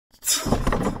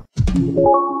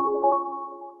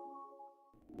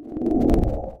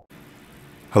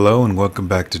Hello and welcome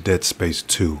back to Dead Space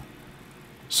 2.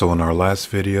 So in our last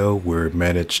video we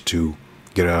managed to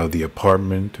get out of the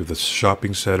apartment to the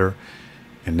shopping center,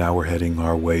 and now we're heading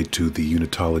our way to the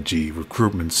Unitology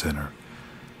Recruitment Center.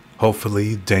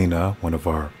 Hopefully Dana, one of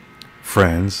our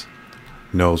friends,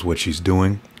 knows what she's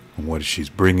doing and what she's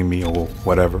bringing me or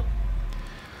whatever.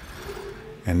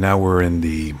 And now we're in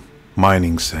the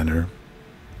mining center,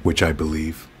 which I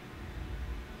believe...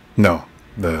 No,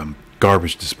 the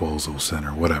garbage disposal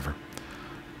center, whatever.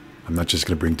 I'm not just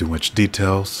going to bring too much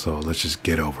detail, so let's just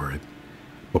get over it.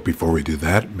 But before we do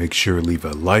that, make sure to leave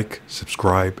a like,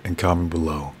 subscribe, and comment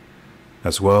below.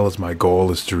 As well as my goal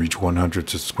is to reach 100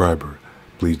 subscribers.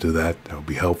 Please do that, that would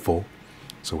be helpful.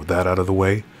 So with that out of the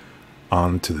way,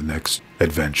 on to the next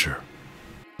adventure.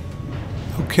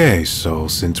 Okay, so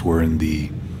since we're in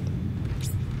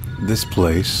this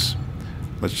place,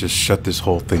 let's just shut this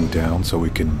whole thing down so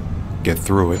we can get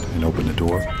through it and open the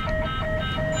door.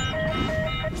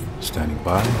 Standing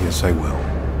by? Yes, I will.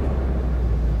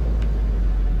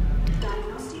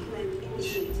 Diagnostic mode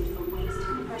initiated from waste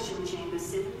compression chamber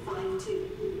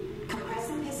 752.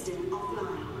 Compressor piston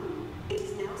offline. It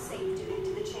is now safe to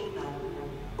enter the chamber.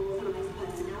 Authorized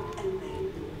personnel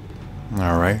only.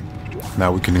 Alright,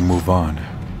 now we can move on.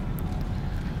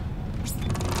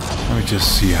 Let me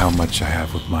just see how much I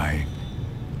have with my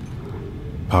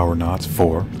power knots.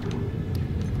 4.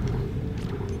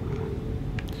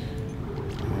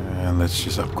 And let's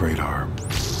just upgrade our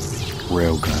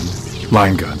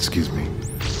line gun, excuse me.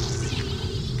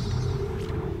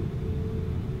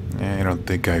 I don't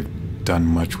think I've done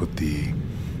much with the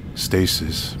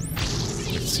stasis.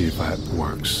 Let's see if that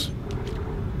works.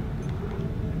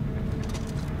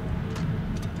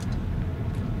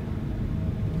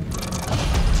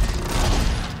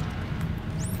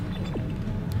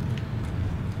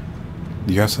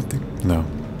 You got something? No.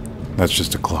 That's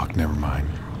just a clock, never mind.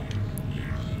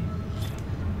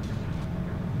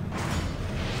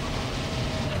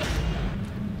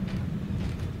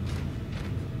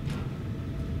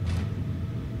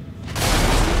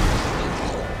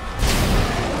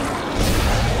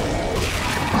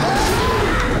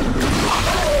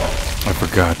 I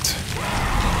forgot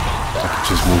I could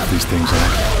just move these things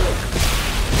out.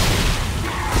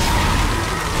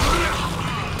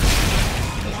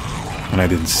 And I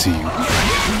didn't see you.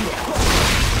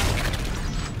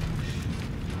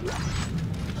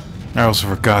 I also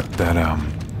forgot that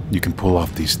you can pull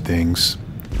off these things.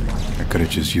 I could have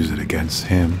just used it against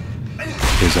him,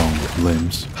 his own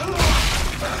limbs.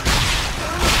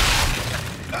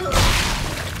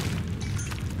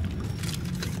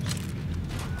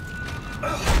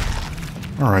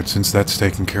 Alright, since that's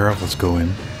taken care of, let's go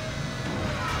in.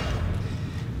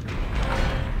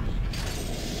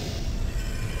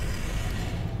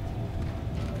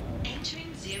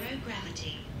 Entering zero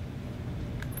gravity.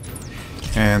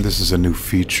 And this is a new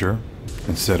feature.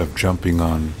 Instead of jumping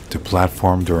on to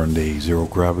platform during the zero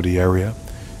gravity area,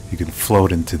 you can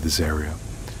float into this area,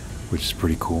 which is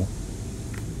pretty cool.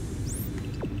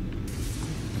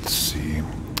 Let's see.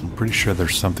 I'm pretty sure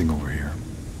there's something over here.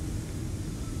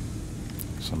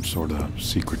 Some sort of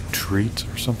secret treat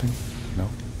or something? No?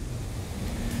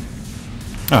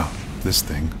 Oh, this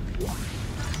thing.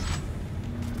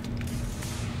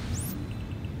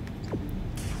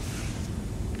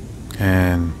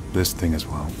 And this thing as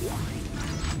well.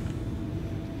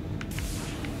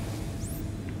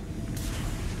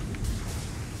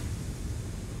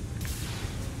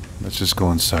 Let's just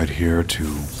go inside here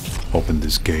to open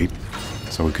this gate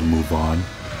so we can move on.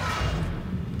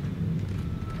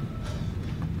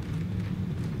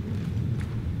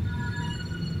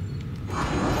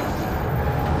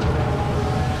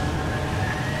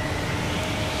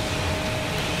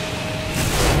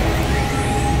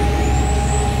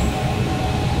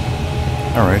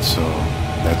 Alright, so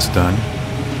that's done.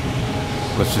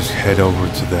 Let's just head over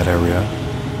to that area.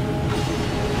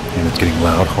 And it's getting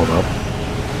loud, hold up.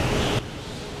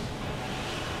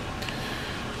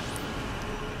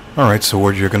 Alright, so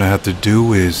what you're gonna have to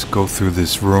do is go through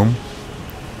this room.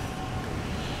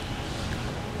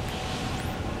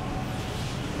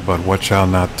 But watch out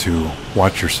not to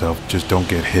watch yourself, just don't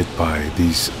get hit by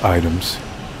these items.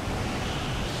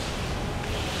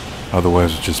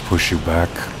 Otherwise it'll just push you back.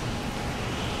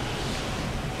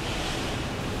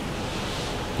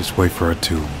 Just wait for it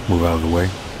to move out of the way.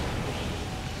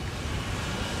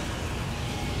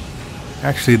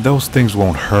 Actually, those things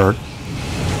won't hurt.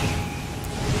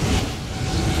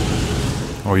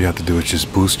 All you have to do is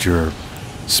just boost your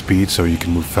speed so you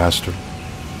can move faster.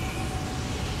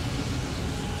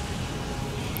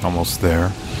 Almost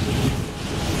there.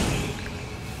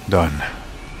 Done.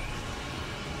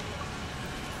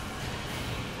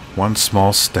 One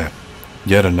small step.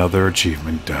 Yet another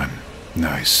achievement done.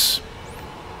 Nice.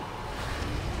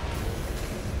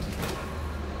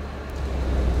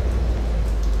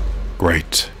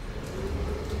 Great.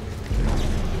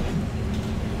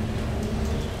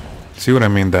 See what I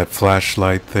mean? That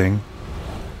flashlight thing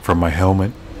from my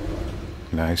helmet.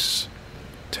 Nice.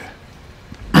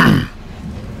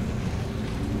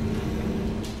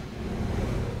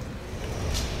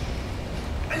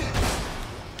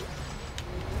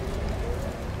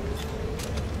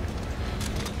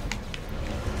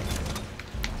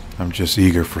 I'm just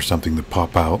eager for something to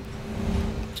pop out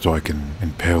so I can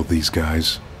impale these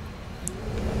guys.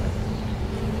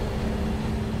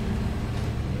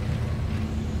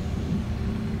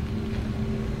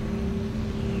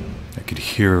 I could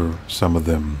hear some of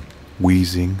them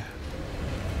wheezing.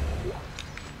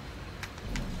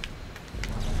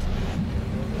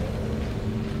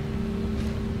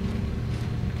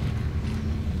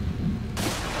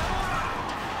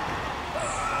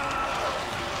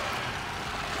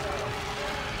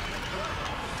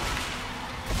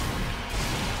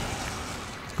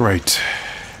 Great.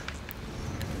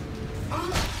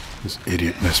 This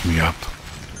idiot messed me up.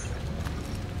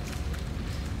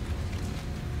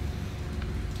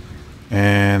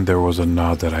 And there was a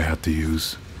nod that I had to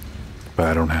use, but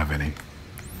I don't have any.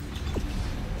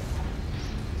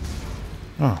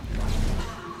 Oh.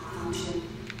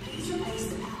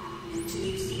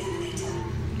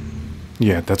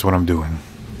 Yeah, that's what I'm doing.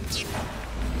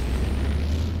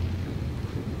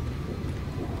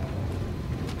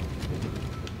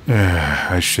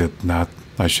 I should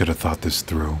have thought this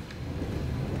through.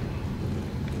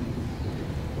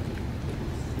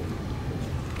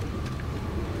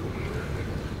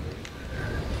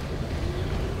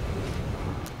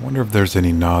 I wonder if there's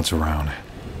any nods around.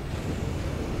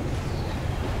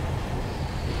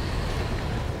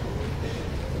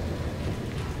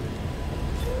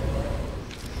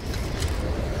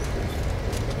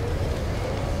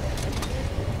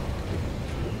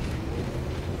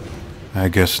 I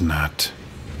guess not.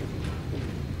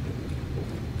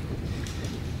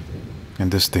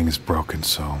 And this thing is broken,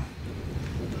 so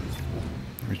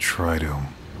let me try to.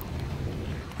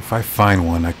 If I find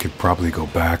one, I could probably go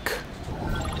back.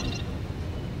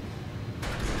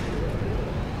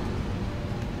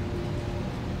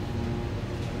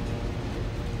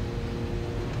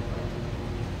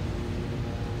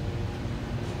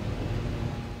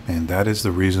 And that is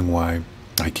the reason why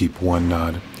I keep one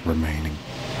nod remaining.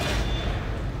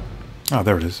 Oh,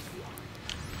 there it is.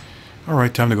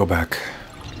 Alright, time to go back.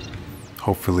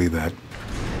 Hopefully that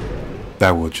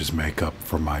will just make up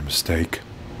for my mistake.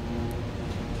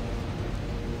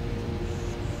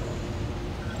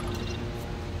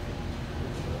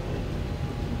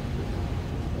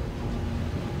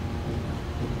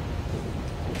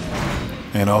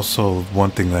 And also,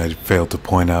 one thing that I failed to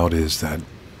point out is that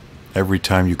every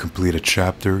time you complete a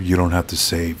chapter, you don't have to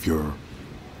save your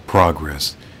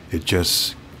progress. It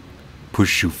just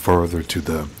pushes you further to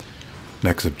the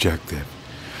next objective.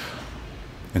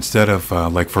 Instead of,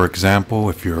 like for example,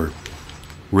 if you're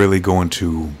really going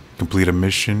to complete a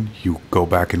mission, you go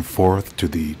back and forth to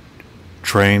the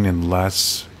train in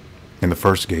the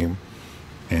first game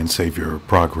and save your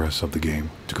progress of the game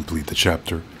to complete the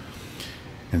chapter.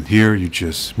 And here you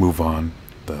just move on.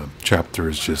 The chapter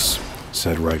is just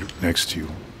set right next to you.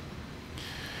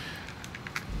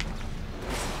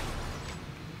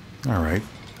 Alright,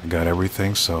 I got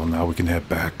everything, so now we can head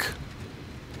back.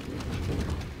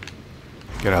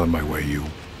 Get out of my way, you.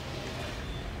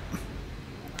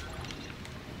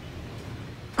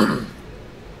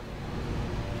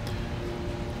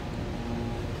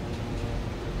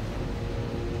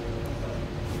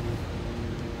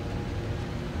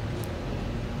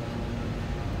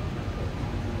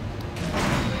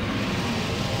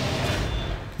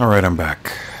 Alright, I'm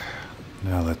back.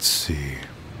 Now let's see.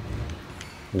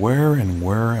 Where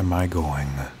am I going?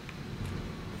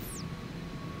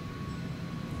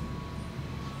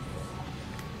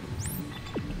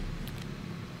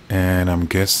 And I'm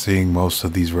guessing most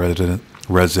of these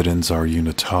residents are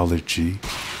unitology.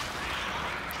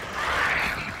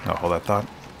 Oh, hold that thought.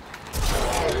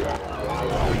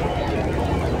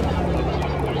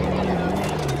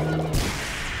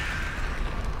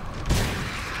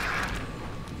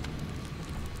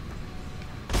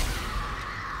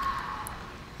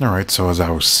 Alright, so as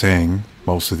I was saying,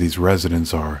 most of these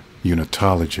residents are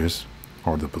unitologists,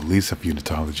 or the beliefs of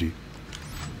unitology.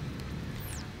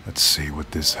 Let's see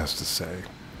what this has to say.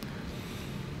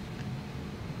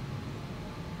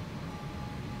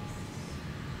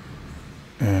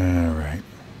 Alright.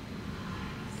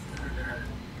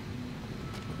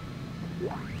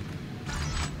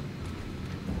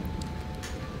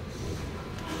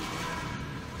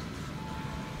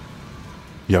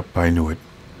 Yep, I knew it.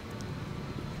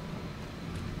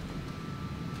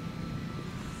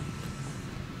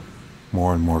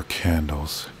 More and more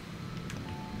candles.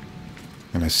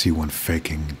 And I see one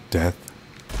faking death.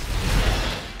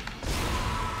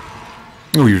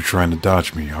 Oh, you're trying to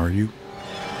dodge me, are you?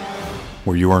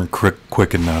 Or you weren't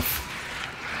quick enough.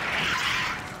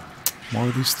 More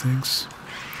of these things.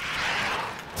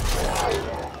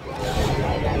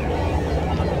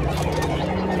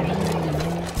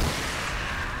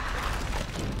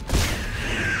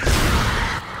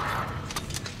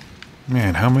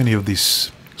 Man, how many of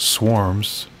these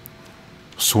swarmer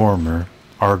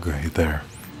are there?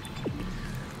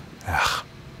 Ah,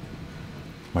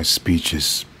 my speech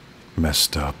is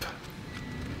messed up.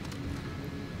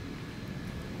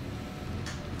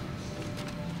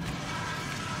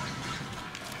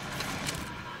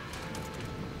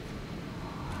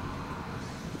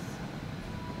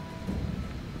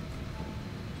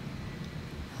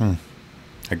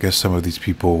 I guess some of these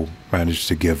people manage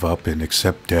to give up and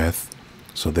accept death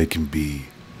so they can be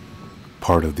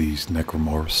part of these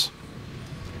necromorphs.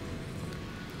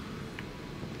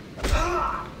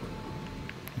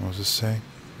 What does it say?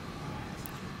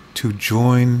 To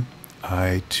join,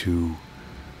 to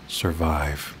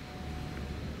survive.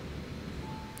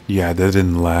 Yeah, that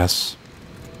didn't last.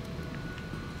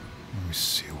 Let me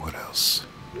see what else.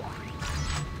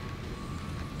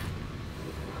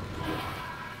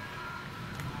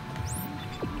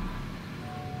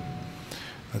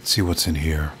 Let's see what's in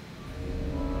here.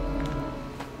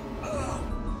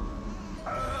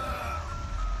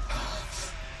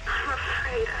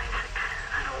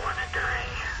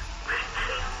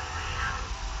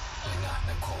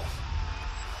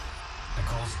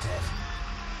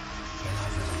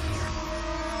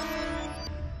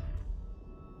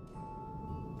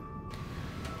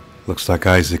 Looks like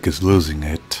Isaac is losing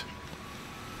it.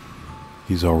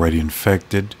 He's already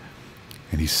infected,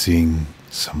 and he's seeing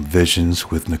some visions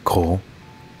with Nicole.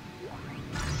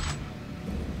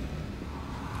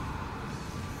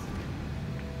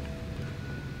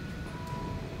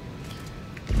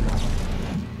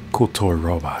 Cool toy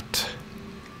robot.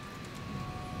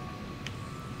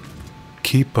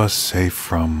 Keep us safe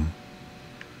from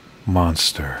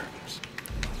monsters.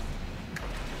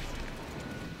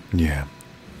 Yeah.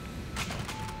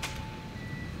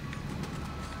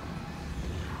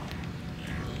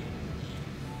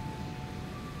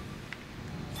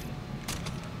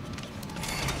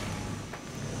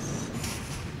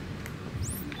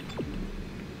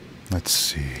 Let's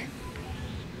see.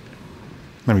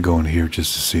 Let me go in here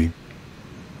just to see.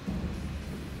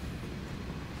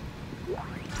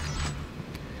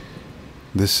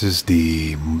 This is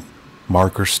the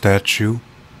marker statue.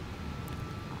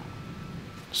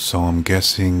 So I'm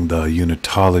guessing the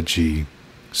Unitology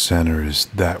Center is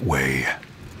that way.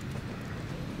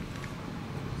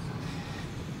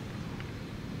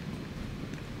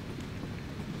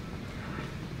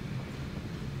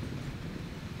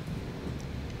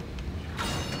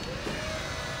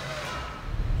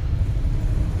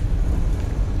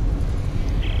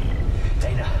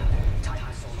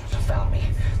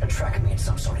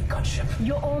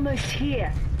 You're almost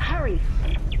here. Hurry.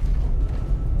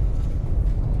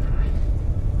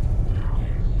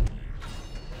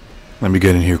 Let me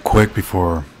get in here quick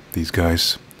before these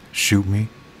guys shoot me.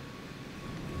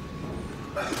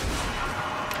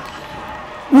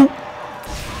 Woo.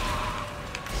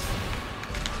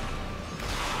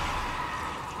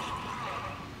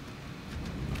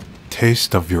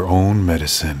 Taste of your own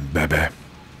medicine, baby.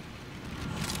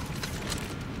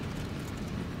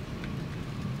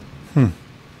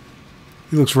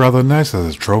 He looks rather nice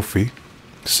as a trophy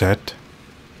set.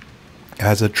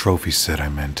 As a trophy set, I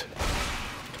meant.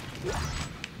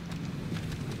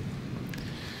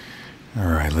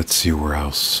 Alright, let's see where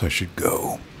else I should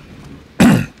go.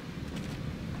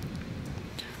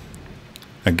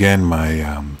 Again,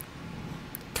 my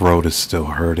throat is still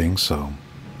hurting, so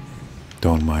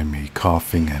don't mind me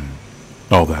coughing and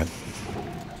all that.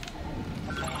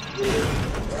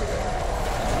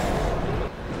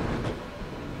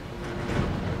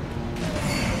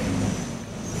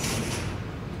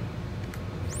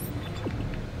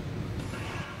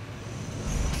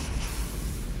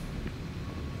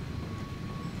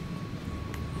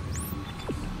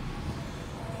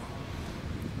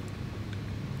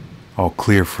 All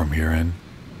clear from here in.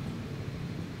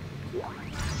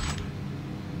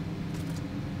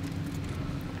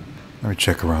 Let me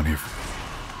check around here.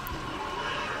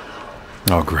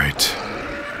 Oh, great.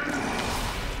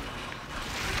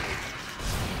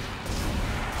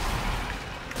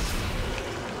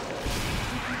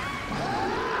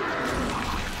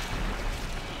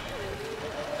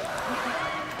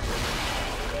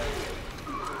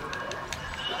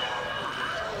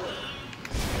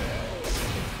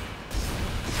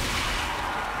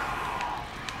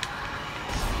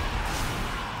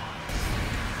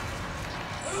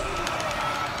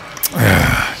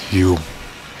 You.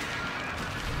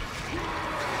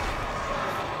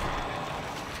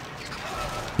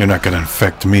 You're not gonna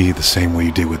infect me the same way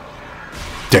you did with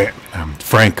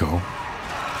Franco.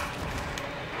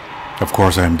 Of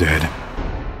course I'm dead.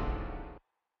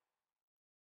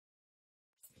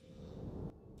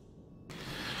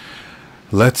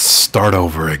 Let's start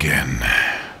over again.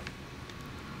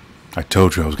 I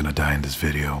told you I was gonna die in this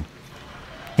video.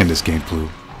 In this gameplay.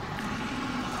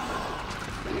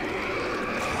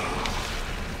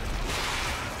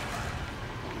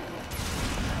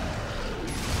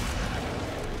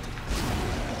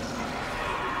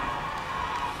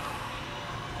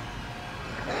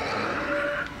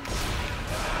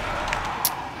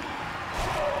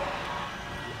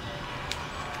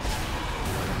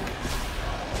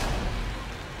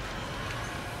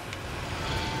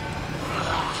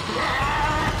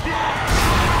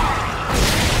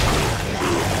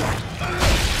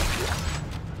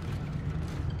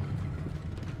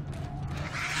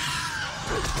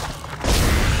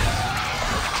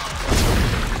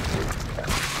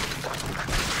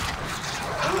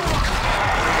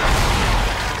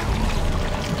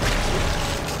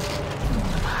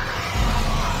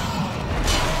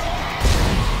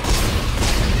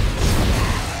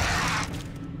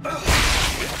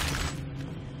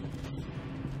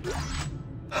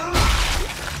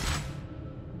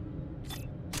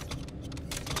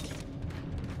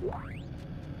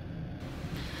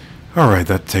 Alright,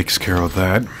 that takes care of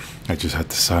that. I just had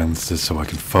to silence this so I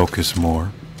can focus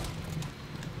more.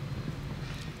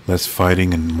 Less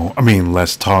fighting and more...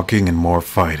 less talking and more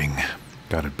fighting.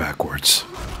 Got it backwards.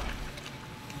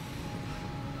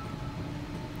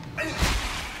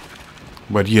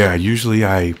 But yeah, usually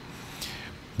I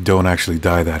don't actually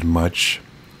die that much.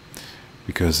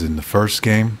 Because in the first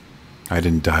game, I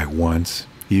didn't die once.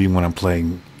 Even when I'm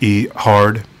playing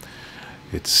hard,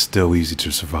 it's still easy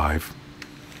to survive.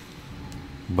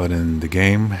 But in the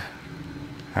game,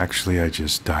 actually I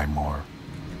just die more.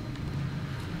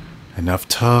 Enough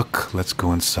talk, let's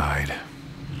go inside.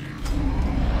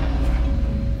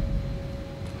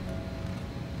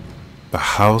 The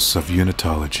House of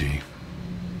Unitology,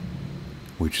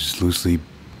 which is loosely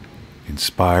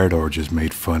inspired or just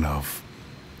made fun of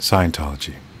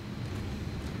Scientology.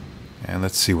 And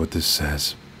let's see what this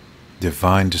says.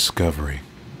 Divine Discovery.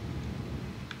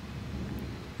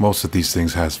 Most of these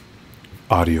things has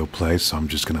audio play, so I'm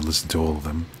just going to listen to all of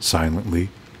them silently.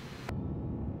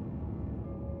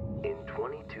 In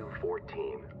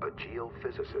 2214, a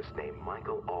geophysicist named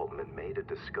Michael Altman made a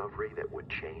discovery that would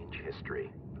change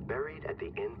history. Buried at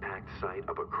the impact site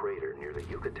of a crater near the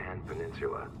Yucatan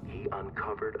Peninsula, he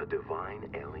uncovered a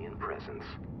divine alien presence,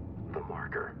 the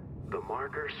Marker. The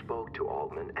Marker spoke to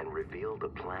Altman and revealed a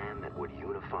plan that would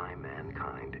unify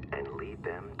mankind and lead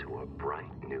them to a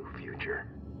bright new future.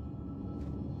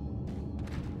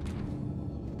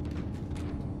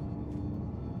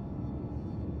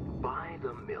 By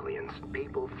the millions,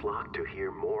 people flocked to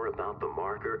hear more about the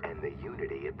Marker and the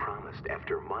unity it promised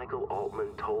after Michael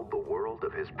Altman told the world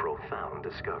of his profound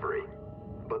discovery.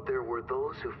 But there were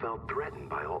those who felt threatened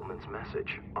by Altman's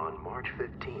message. On March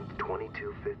 15,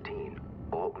 2215,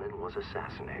 Altman was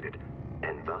assassinated,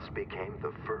 and thus became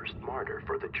the first martyr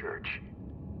for the Church.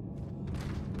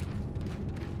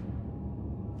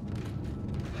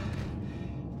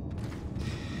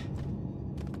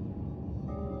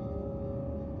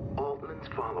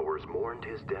 Followers mourned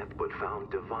his death but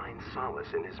found divine solace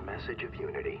in his message of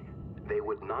unity. They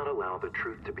would not allow the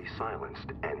truth to be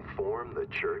silenced and form the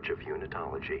Church of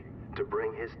Unitology to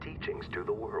bring his teachings to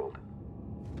the world.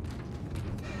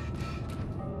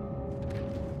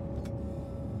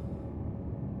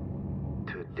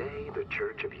 Today, the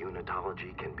Church of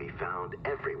Unitology can be found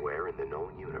everywhere in the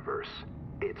known universe.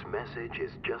 Its message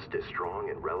is just as strong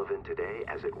and relevant today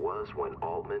as it was when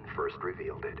Altman first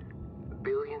revealed it.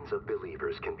 Billions of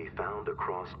believers can be found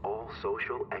across all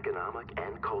social, economic,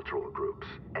 and cultural groups,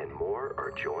 and more are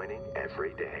joining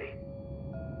every day.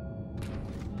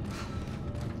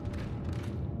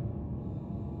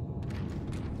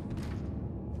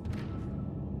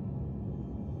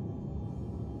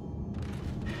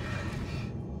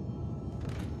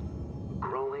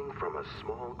 Growing from a a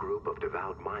small group of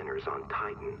devout miners on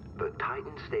Titan, the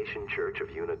Titan Station Church of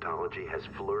Unitology has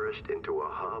flourished into a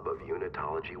hub of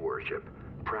Unitology worship,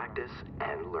 practice,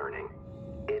 and learning.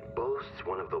 It boasts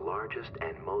one of the largest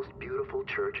and most beautiful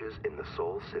churches in the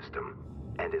Sol system,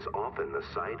 and is often the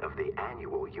site of the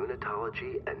annual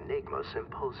Unitology Enigma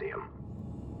Symposium.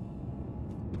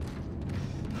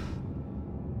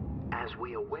 As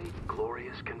we await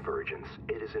glorious convergence,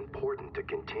 it is important to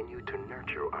continue to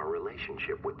nurture our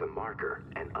relationship with the marker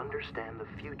and understand the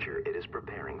future it is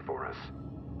preparing for us.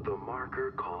 The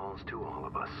marker calls to all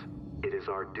of us. It is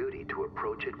our duty to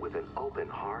approach it with an open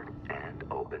heart and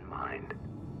open mind.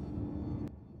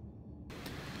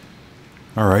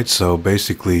 Alright, so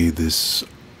basically this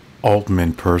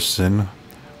Altman person,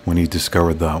 when he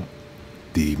discovered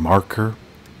the marker,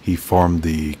 he formed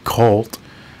the cult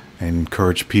and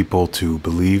encouraged people to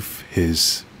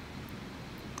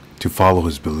follow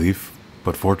his belief.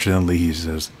 But fortunately, he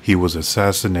says he was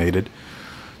assassinated.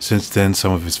 Since then,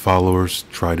 some of his followers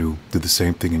try to do the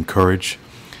same thing in courage.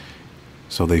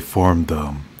 So they formed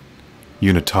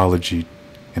Unitology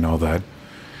and all that.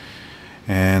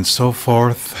 And so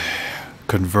forth,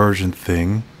 conversion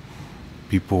thing.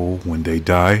 People, when they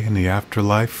die in the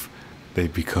afterlife, they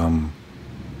become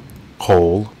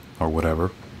whole or whatever.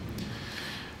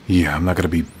 Yeah, I'm not going to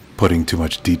be putting too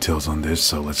much details on this,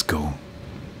 so let's go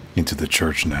into the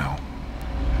church now.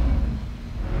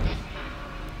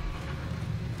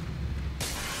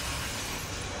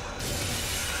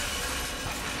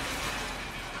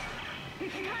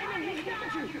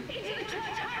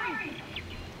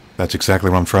 That's exactly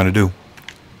what I'm trying to do.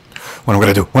 What am I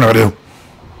going to do? What am I going to do?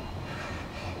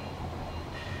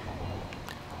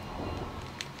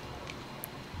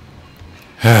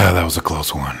 Ah, that was a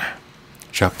close one.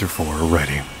 Chapter 4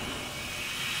 ready.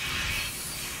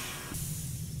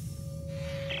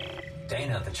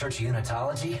 Dana, the Church of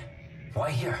Unitology?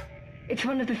 Why here? It's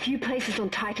one of the few places on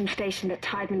Titan Station that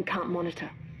Tiedemann can't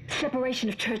monitor. Separation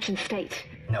of church and state.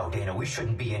 No, Dana, we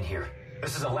shouldn't be in here.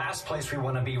 This is the last place we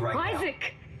want to be right now.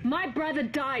 Isaac! My brother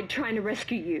died trying to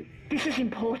rescue you. This is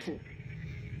important.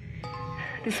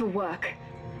 This will work.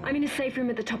 I'm in a safe room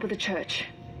at the top of the church.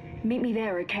 Meet me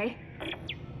there, okay?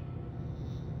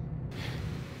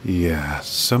 Yeah,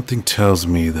 something tells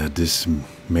me that this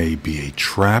may be a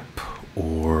trap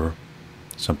or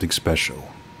something special.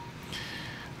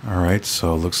 Alright,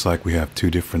 so it looks like we have two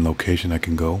different locations I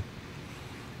can go.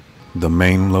 The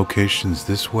main location is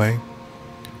this way,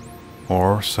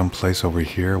 or someplace over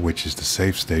here, which is the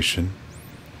safe station,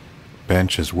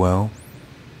 bench as well,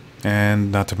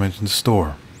 and not to mention the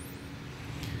store.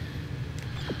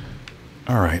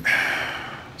 Alright,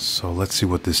 so let's see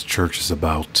what this church is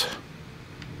about.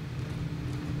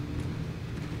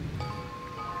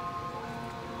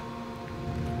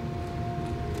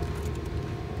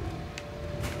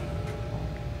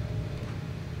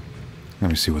 Let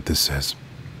me see what this says.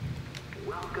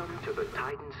 Welcome to the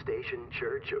Titan Station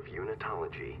Church of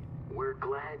Unitology. We're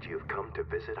glad you've come to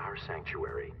visit our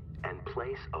sanctuary and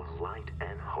place of light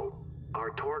and hope.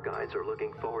 Our tour guides are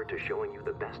looking forward to showing you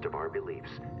the best of our beliefs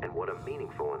and what a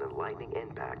meaningful and enlightening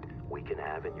impact we can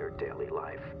have in your daily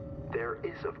life. There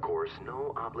is, of course,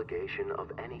 no obligation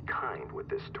of any kind with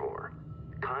this tour.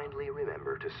 Kindly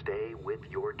remember to stay with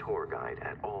your tour guide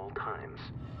at all times.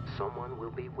 Someone will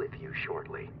be with you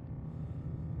shortly.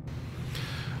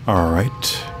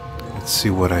 Alright, let's see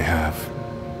what I have.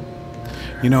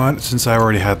 You know what, since I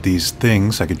already had these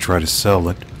things, I could try to sell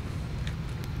it.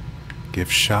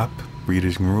 Gift shop,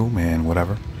 reading room, and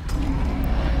whatever.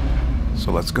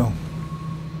 So let's go.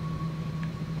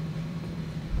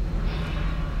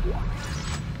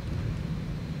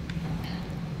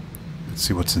 Let's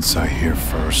see what's inside here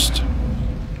first.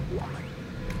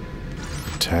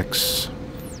 Text.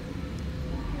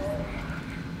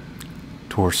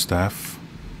 Tour staff.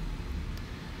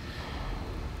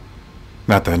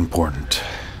 Not that important.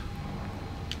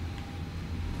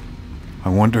 I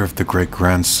wonder if the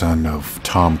great-grandson of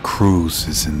Tom Cruise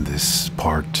is in this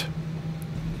part.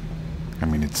 I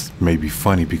mean, it's maybe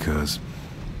funny because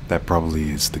that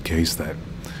probably is the case, that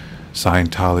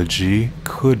Scientology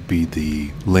could be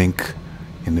the link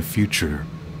in the future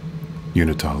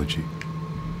Unitology.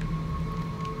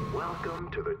 Welcome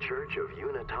to the Church of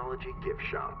Unitology gift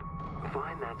shop.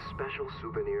 Find that special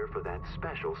souvenir for that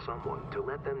special someone to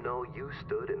let them know you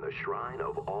stood in the shrine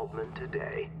of Altman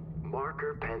today.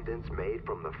 Marker pendants made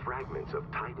from the fragments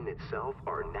of Titan itself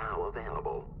are now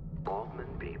available. Altman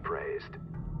be praised.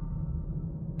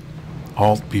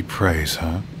 Alt be praised,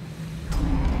 huh?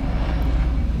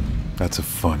 That's a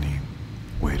funny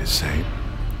way to say it.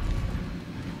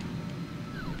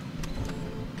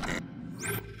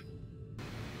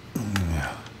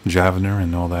 Javener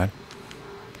and all that.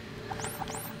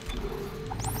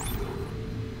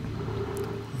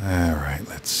 Alright,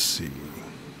 let's see.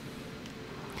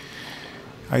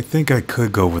 I think I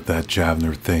could go with that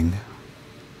Javener thing.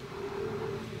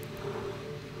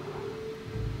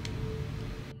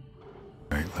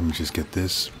 Alright, let me just get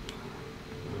this.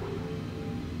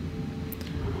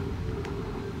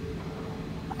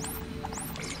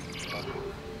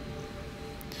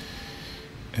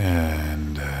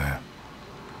 And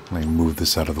let me move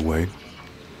this out of the way.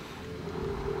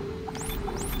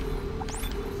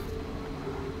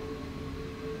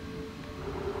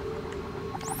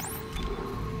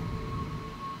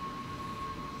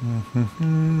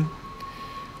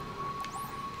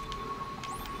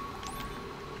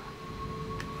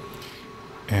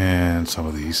 And some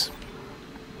of these.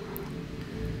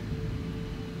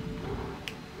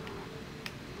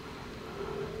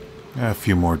 A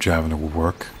few more Javener will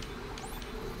work.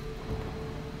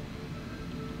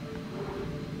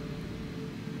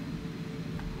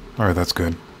 Alright, that's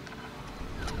good.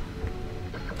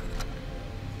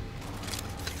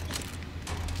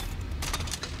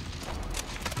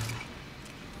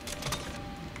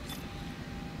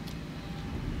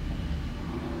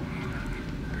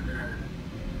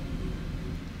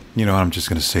 You know, I'm just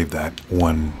going to save that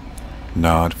one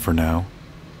nod for now.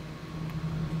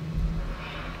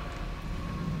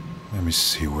 Let me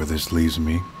see where this leaves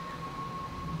me.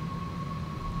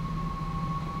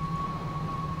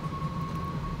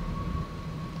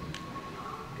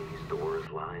 These doors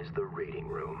lies the reading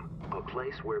room, a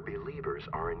place where believers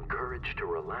are encouraged to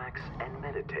relax and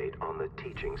meditate on the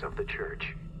teachings of the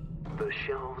church. The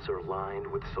shelves are lined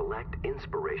with select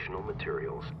inspirational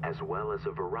materials, as well as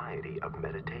a variety of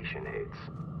meditation aids.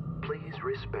 Please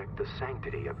respect the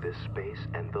sanctity of this space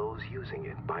and those using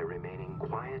it by remaining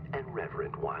quiet and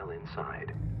reverent while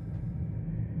inside.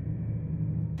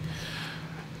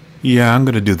 Yeah, I'm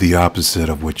going to do the opposite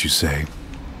of what you say.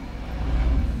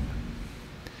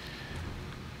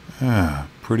 Ah,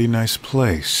 pretty nice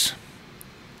place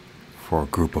for a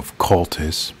group of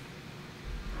cultists.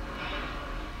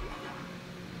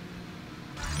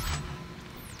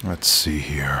 Let's see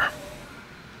here.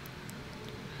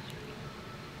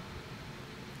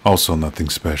 Also nothing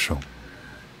special.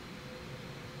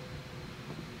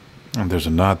 And there's a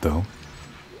knot though.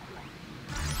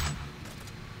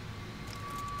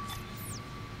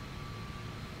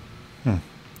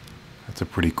 That's a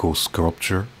pretty cool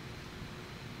sculpture.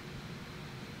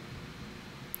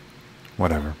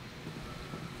 Whatever.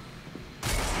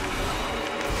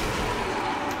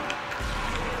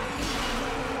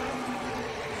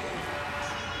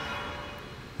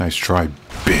 Nice try,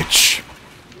 bitch.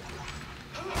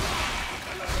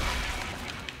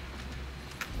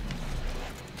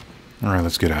 Alright,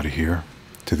 let's get out of here.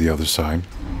 To the other side.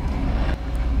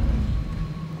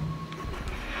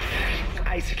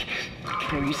 Isaac,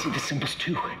 can you see the symbols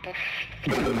too?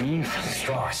 What it means?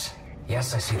 Strauss.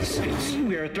 Yes, I see the symbols.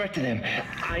 We are a threat to them.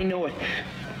 I know it.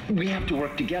 We have to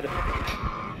work together.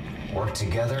 Work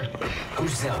together?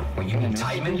 Who's them? When you mean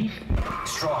Tideman?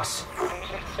 Strauss.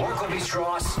 Work with me,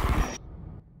 Strauss.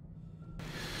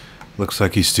 Looks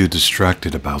like he's too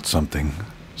distracted about something.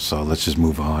 So let's just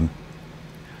move on.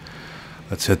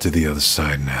 Let's head to the other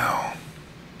side now.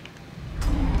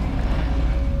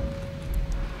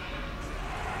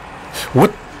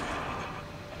 What?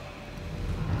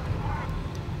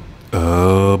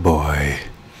 Oh boy.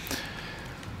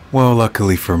 Well,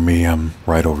 luckily for me, I'm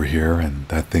right over here, and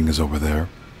that thing is over there.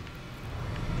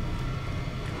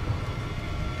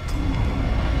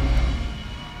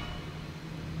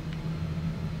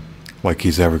 Like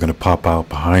he's ever gonna pop out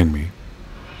behind me.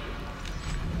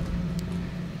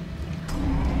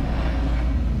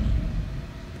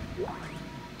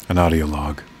 An audio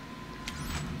log.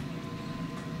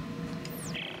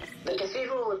 The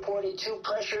cathedral reported 2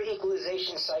 pressure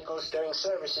equalization cycles during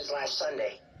services last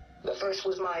Sunday. The first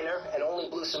was minor and only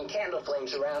blew some candle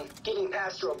flames around, giving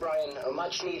Pastor O'Brien a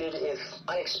much-needed, if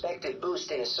unexpected,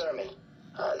 boost in his sermon.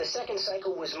 The second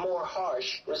cycle was more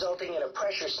harsh, resulting in a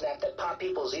pressure snap that popped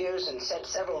people's ears and sent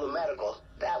several to medical.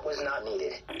 That was not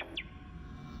needed.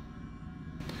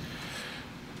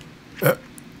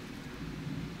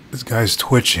 This guy's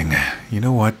twitching. You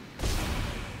know what?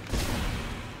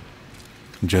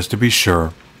 Just to be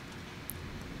sure.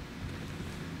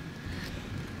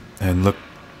 And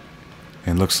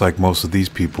looks like most of these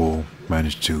people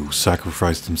managed to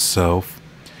sacrifice themselves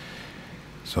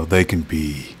so they can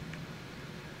be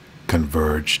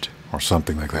converged or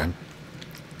something like that.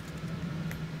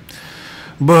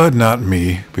 But not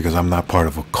me, because I'm not part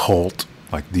of a cult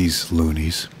like these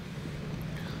loonies.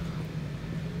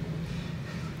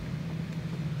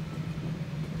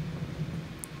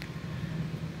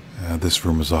 This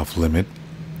room is off limit.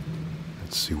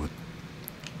 Let's see what...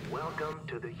 Welcome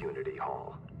to the Unity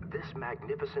Hall. This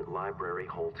magnificent library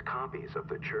holds copies of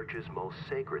the Church's most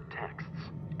sacred texts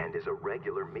and is a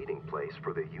regular meeting place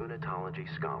for the Unitology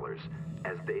scholars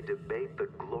as they debate the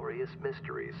glorious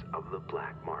mysteries of the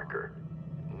Black Marker.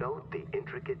 Note the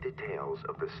intricate details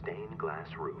of the stained glass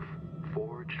roof,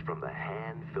 forged from the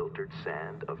hand-filtered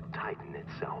sand of Titan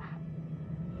itself.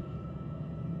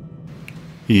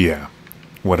 Yeah,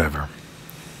 whatever.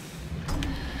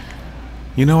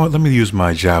 You know what, let me use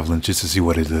my javelin just to see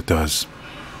what it does.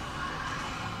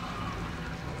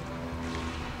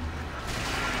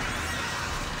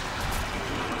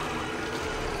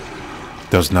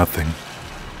 Does nothing.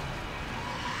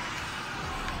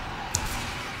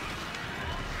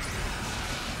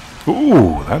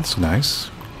 Ooh, that's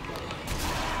nice.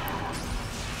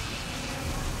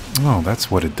 Oh,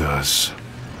 that's what it does.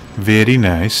 Very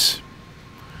nice.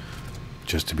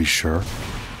 Just to be sure.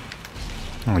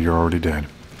 Oh, you're already dead.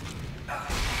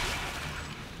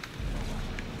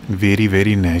 Very,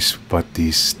 very nice, but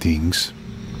these stings.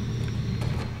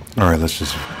 Alright, let's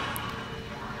just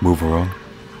move around.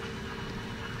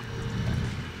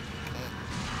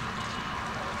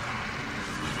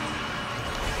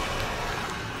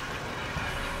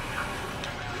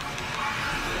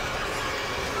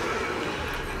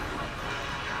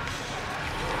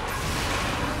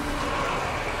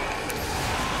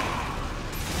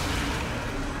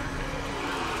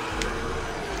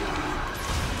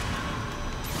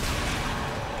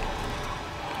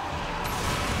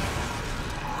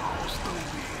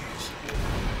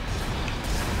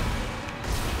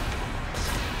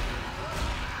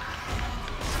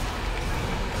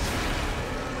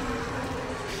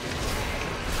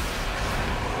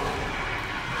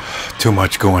 Too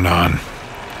much going on.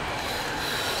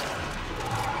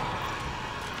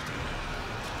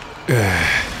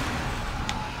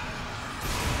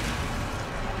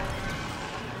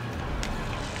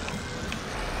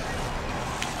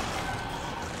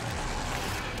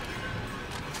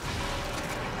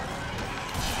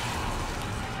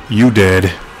 You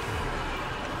dead.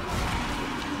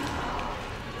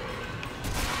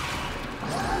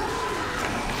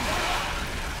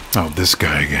 Oh, this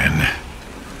guy again.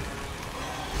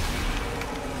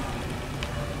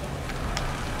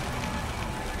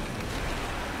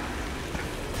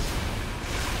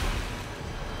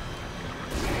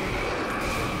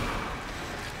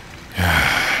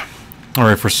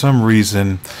 Alright, for some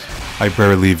reason, I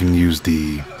barely even use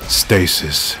the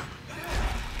stasis.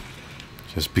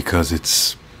 Just because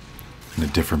it's in a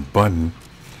different button.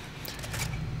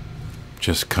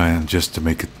 Just to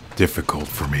make it difficult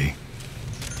for me.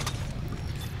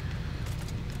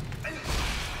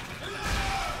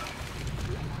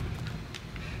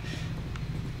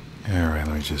 Alright,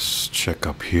 let me just check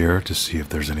up here to see if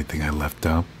there's anything I left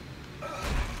out.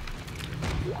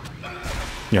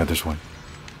 Yeah, there's one.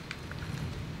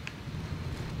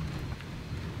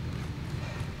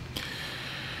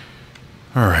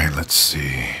 Alright, let's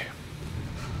see.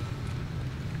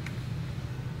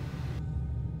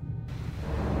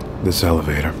 This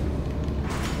elevator.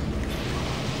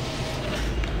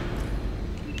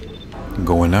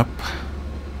 Going up.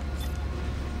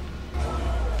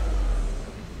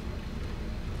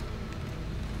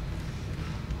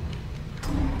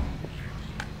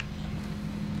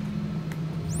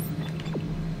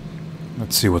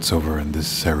 Let's see what's over in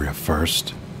this area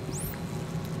first.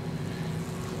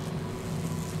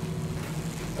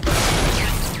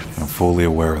 I'm fully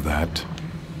aware of that.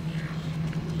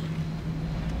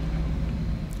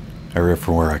 Area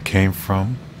from where I came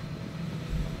from.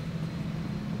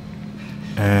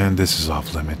 And this is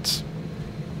off limits.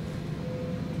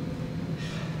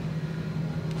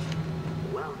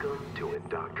 Welcome to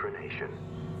Indoctrination.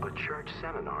 A church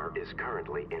seminar is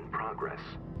currently in progress.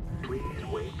 Please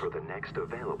wait for the next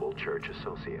available church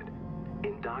associate.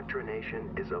 Indoctrination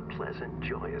is a pleasant,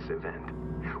 joyous event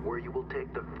where you will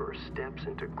take the first steps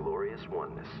into glorious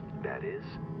oneness, that is,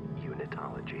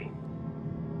 unitology.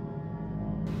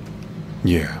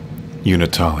 Yeah,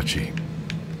 unitology.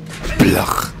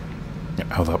 Blech. Yeah,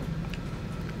 hold up.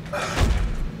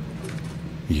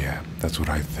 Yeah, that's what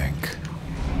I think.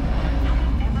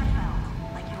 Ever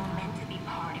felt like you were meant to be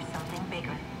part of something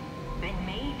bigger? Then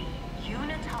maybe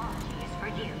unitology is for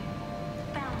you.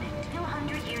 Founded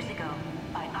 200 years ago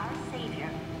by our savior,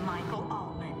 Michael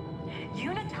Altman,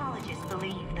 unitologists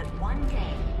believe that one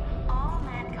day all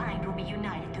mankind will be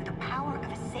united through the power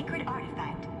of a sacred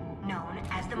artifact known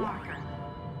as the Marker.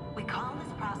 We call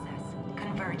this process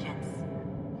convergence.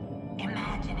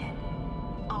 Imagine it.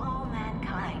 All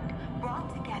mankind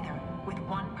brought together with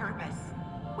one purpose,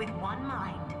 with one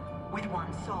mind, with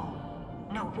one soul.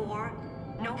 No war,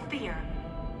 no fear,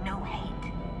 no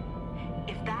hate.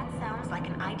 If that sounds like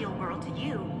an ideal world to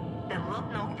you, then look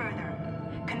no further.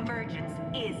 Convergence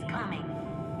is coming,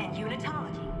 and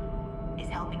unitology is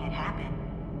helping it happen.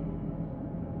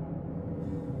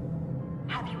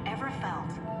 Have you ever felt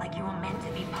like you were meant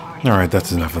to be part? Alright,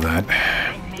 that's enough of that.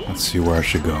 Let's see where I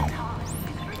should go.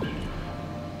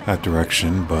 That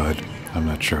direction, but I'm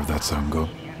not sure if that's how I'm going.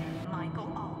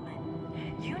 Michael Altman.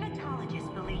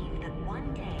 Unitologists believe that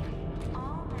one day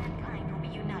all mankind will be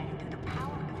united through the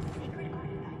power of a sacred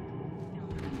artifact.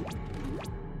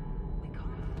 We call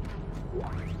it.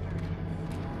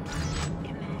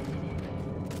 Imagine it.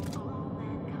 All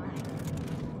mankind.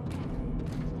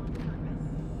 One purpose.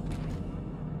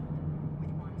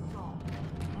 With one soul.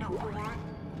 No war,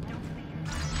 no fear,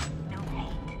 no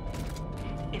hate.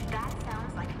 If that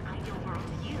sounds like an ideal world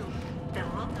to you, then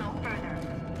look no further.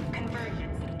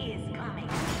 Convergence is coming,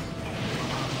 and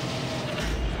unitology is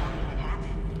helping it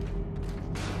happen.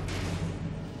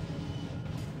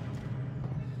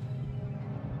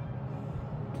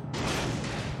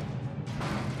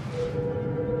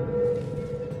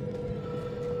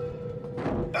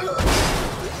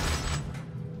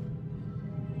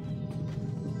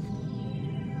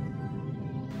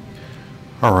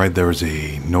 Alright, there was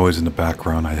a noise in the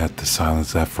background. I had to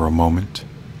silence that for a moment.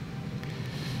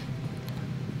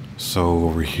 So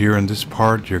over here in this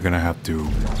part, you're going to have to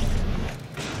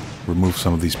remove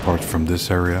some of these parts from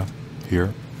this area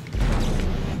here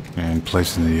and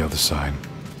place it in the other side.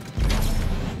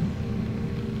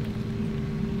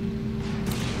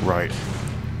 Right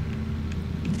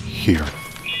here.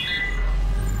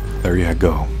 There you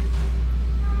go.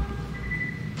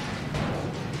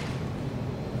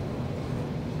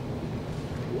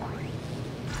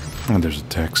 And there's a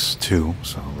text too,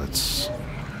 so let's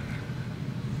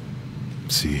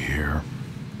see here.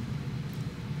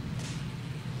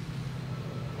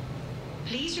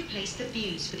 Please replace the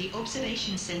fuse for the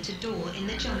observation center door in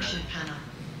the junction panel.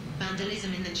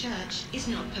 Vandalism in the church is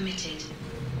not permitted.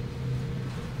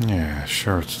 Yeah,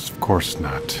 sure, of course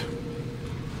not.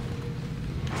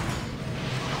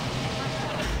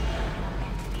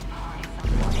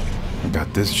 I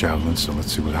got this javelin, so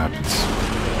let's see what happens.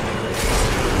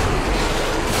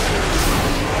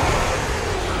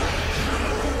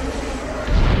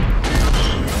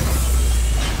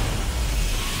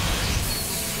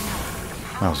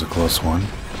 That was a close one.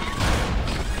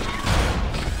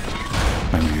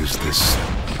 I'm gonna use this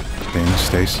thing,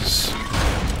 stasis.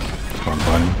 Wrong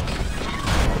button.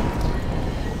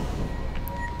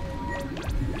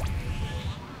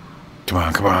 Come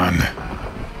on, come on.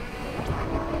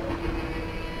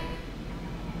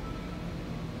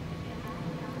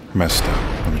 Messed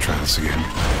up. Let me try this again.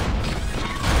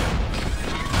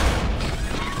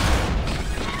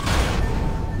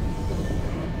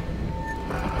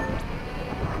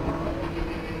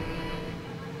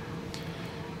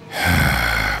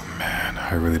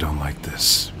 I really don't like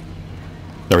this.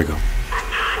 There we go.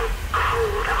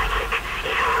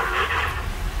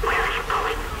 Where are you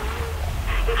going?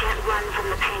 You can't run from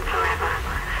the pain forever.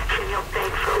 Soon you'll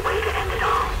beg for a way to end it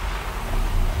all.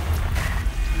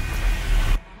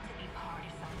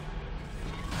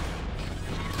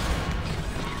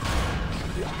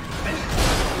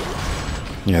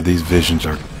 Yeah, these visions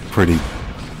are pretty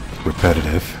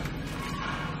repetitive.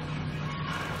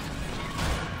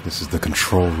 This is the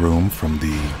control room from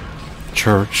the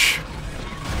church.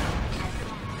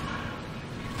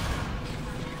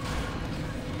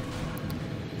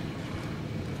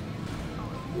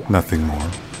 Nothing more.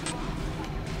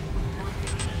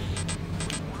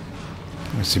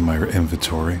 Let me see my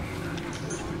inventory.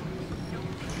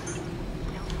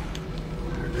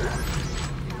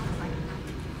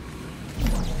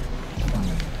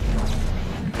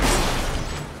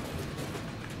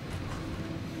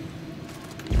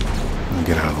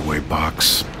 Get out of the way,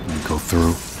 box, and go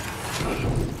through.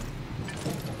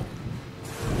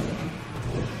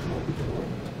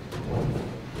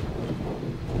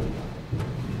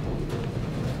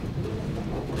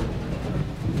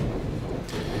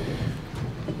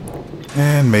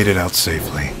 And made it out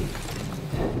safely.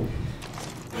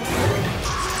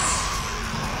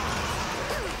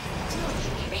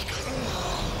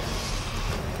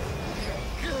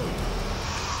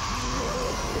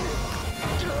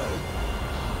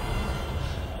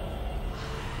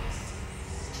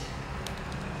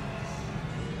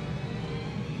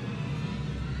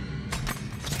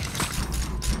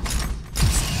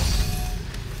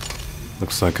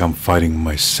 Looks like I'm fighting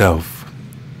myself.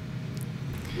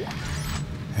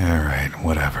 Alright,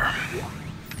 whatever.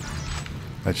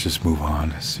 Let's just move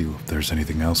on, see if there's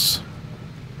anything else.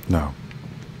 No.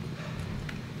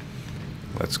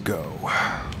 Let's go.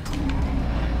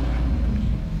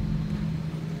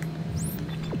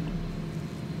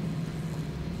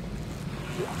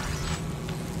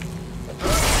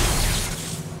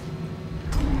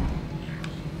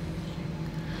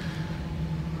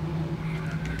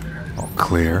 All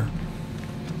clear.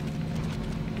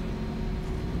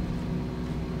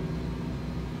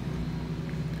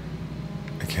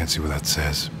 I can't see what that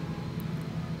says.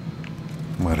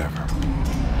 Whatever.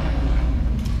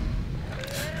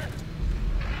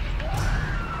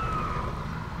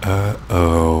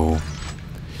 Uh-oh.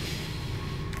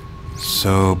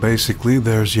 So basically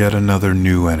there's yet another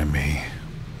new enemy.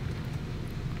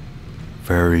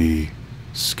 Very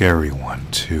scary one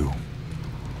too.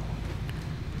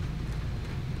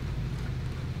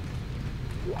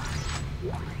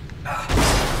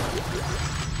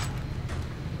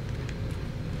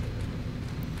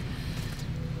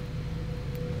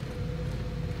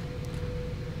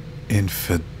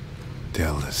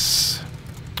 Infidelis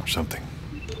or something.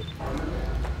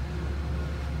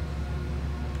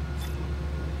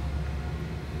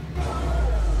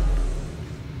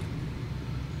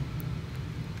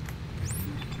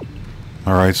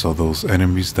 Alright, so those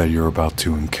enemies that you're about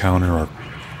to encounter are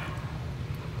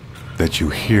that you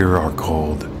hear are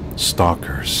called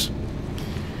stalkers.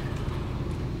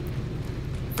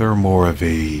 They're more of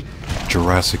a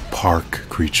Jurassic Park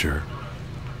creature.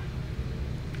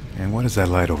 And what is that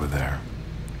light over there?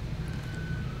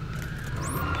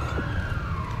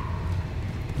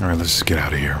 Alright, let's just get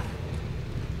out of here.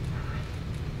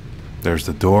 There's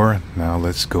the door. Now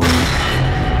let's go in.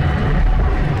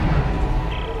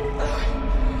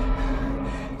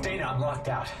 Dana, I'm locked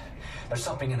out. There's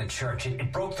something in the church.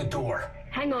 It broke the door.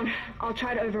 Hang on. I'll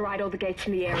try to override all the gates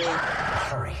in the area.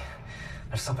 Hurry.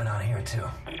 There's something out here, too.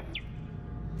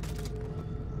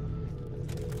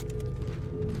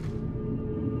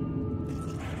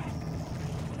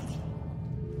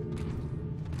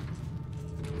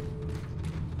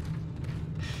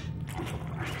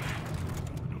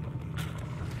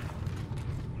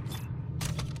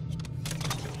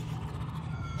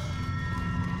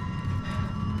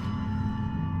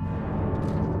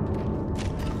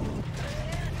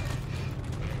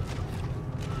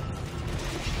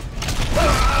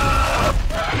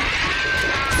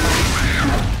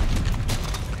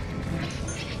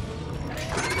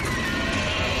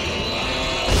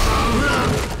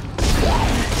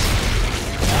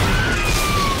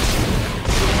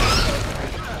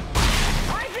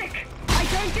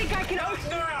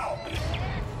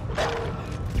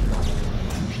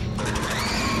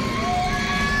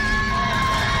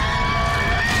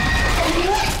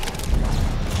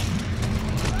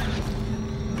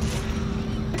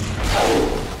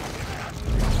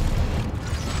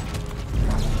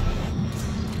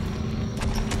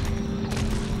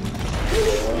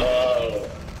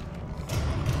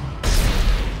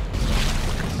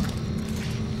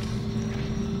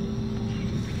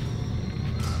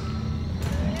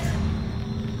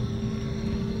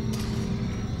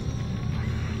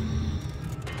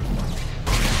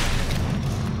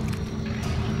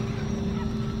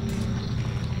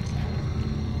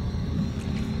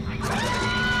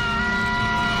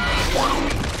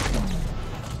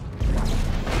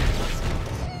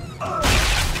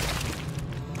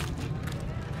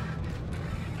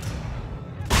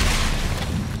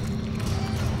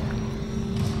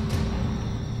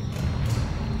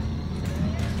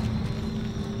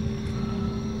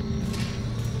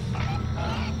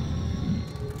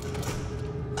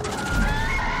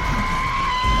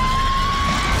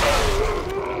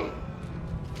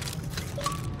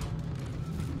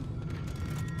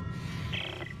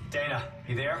 Dana,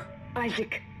 you there?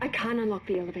 Isaac, I can't unlock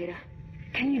the elevator.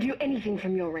 Can you do anything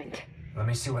from your end? Let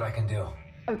me see what I can do.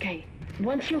 Okay.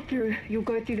 Once you're through, you'll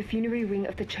go through the funerary wing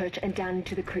of the church and down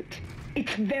into the crypt.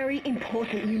 It's very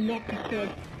important you not disturb.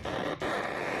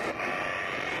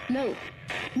 No.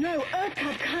 No,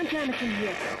 Earthcub can't jam us in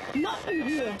here. Not in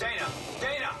here. Dana!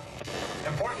 Dana!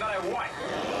 Important that I what?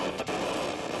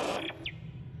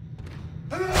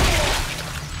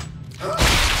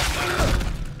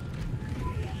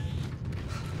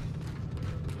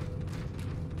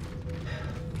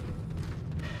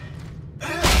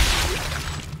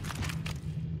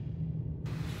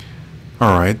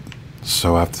 Alright,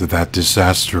 so after that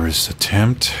disastrous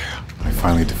attempt, I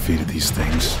finally defeated these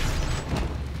things.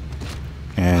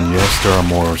 And yes, there are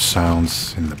more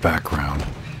sounds in the background.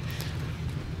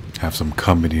 Have some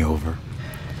company over.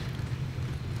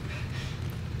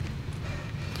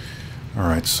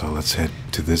 Alright, so let's head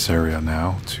to this area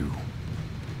now, to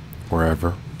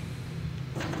wherever.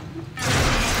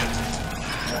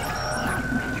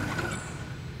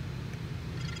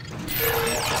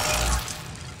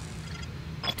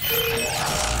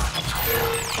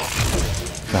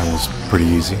 was pretty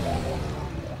easy.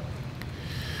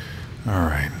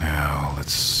 Alright, now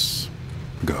let's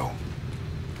go.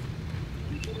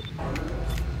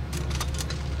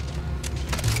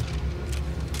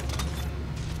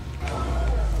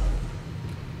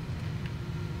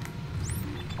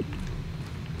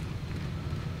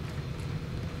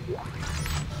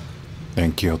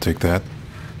 Thank you, I'll take that.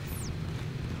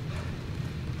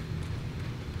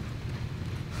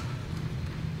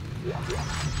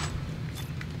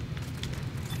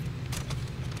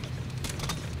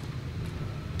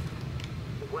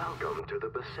 Welcome to the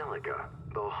Basilica.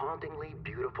 The hauntingly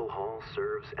beautiful hall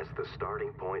serves as the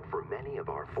starting point for many of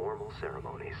our formal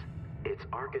ceremonies. Its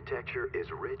architecture is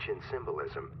rich in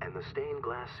symbolism, and the stained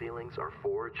glass ceilings are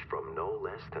forged from no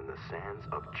less than the sands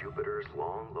of Jupiter's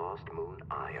long-lost moon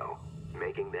Io,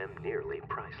 making them nearly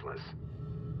priceless.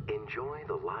 Enjoy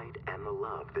the light and the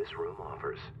love this room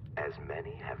offers, as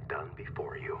many have done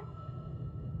before you.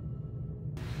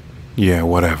 Yeah,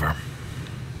 whatever.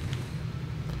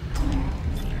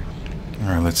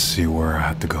 Alright, let's see where I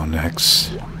have to go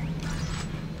next.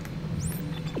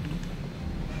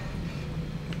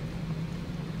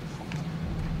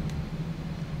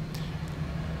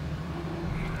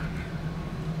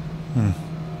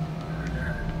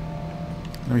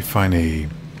 Let me find a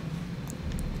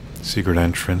secret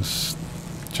entrance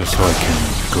just so I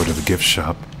can go to the gift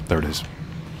shop. There it is.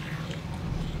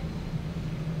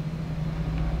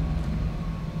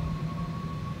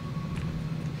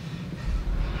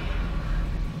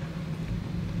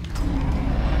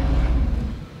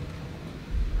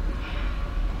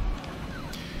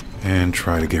 And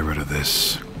try to get rid of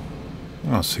this.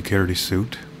 Oh, security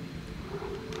suit.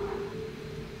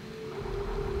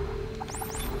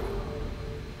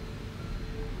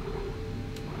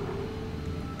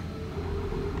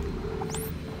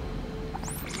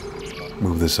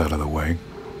 Move this out of the way.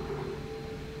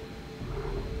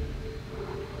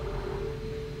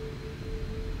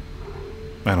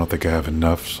 I don't think I have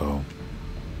enough, so...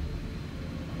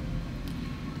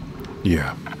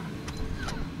 yeah.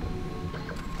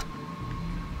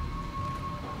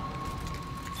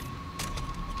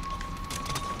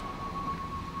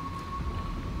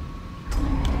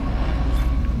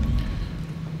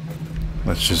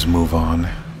 Let's just move on.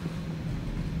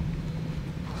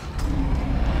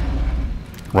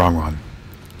 Wrong one.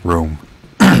 Room.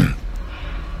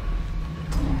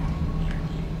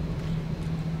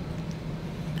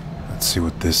 Let's see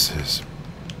what this is.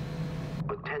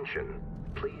 Attention.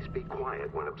 Please be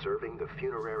quiet when observing the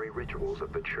funerary rituals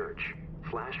of the church.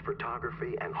 Flash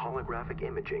photography and holographic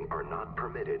imaging are not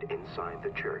permitted inside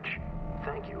the church.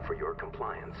 Thank you for your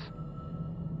compliance.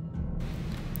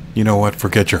 You know what?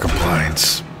 Forget your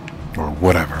compliance. Or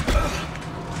whatever.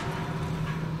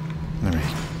 Let me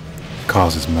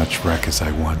cause as much wreck as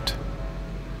I want.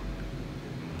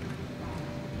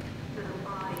 The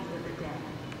bodies of the dead.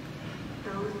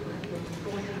 Those who have been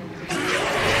forced into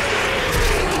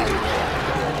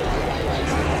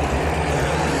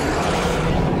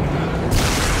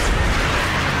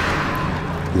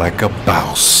Like a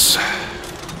bouse.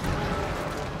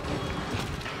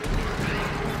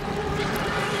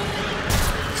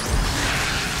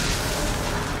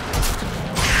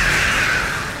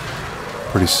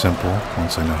 Pretty simple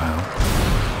once I know how.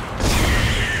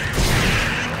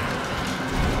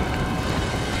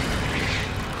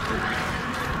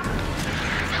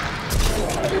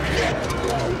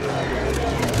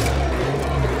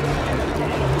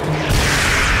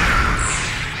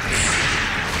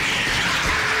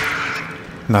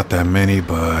 Not that many,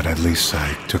 but at least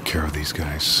I took care of these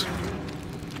guys.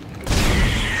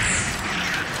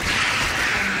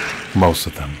 Most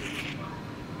of them.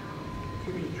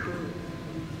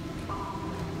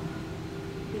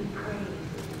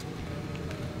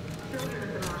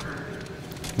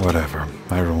 Whatever.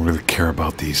 I don't really care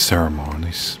about these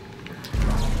ceremonies.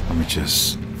 Let me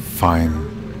just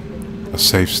find a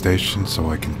safe station so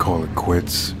I can call it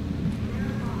quits.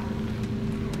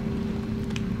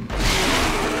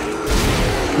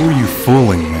 Who are you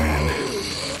fooling, man?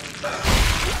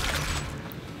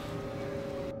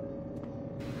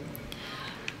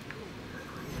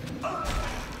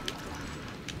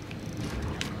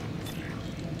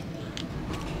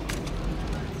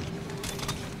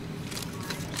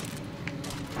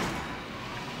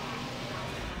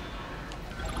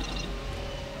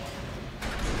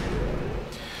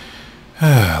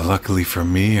 Luckily for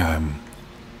me, I'm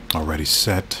already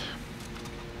set.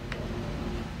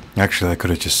 Actually, I could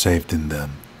have just saved in the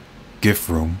gift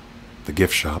room, the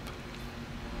gift shop.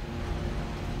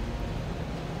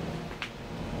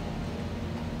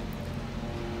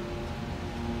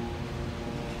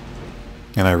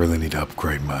 And I really need to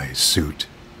upgrade my suit.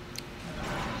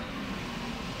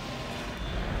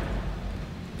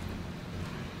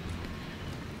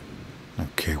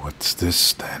 Okay, what's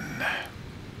this then?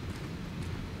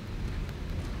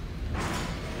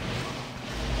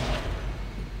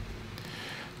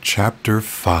 Chapter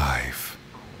 5.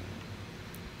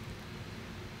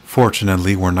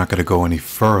 Fortunately, we're not going to go any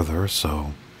further,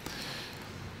 so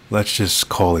let's just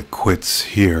call it quits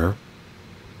here.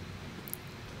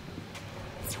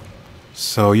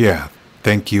 So yeah,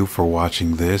 thank you for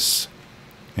watching this.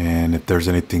 And if there's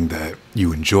anything that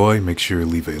you enjoy, make sure you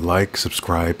leave a like,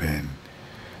 subscribe, and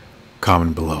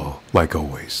comment below, like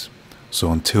always.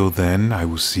 So until then, I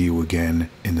will see you again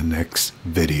in the next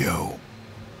video.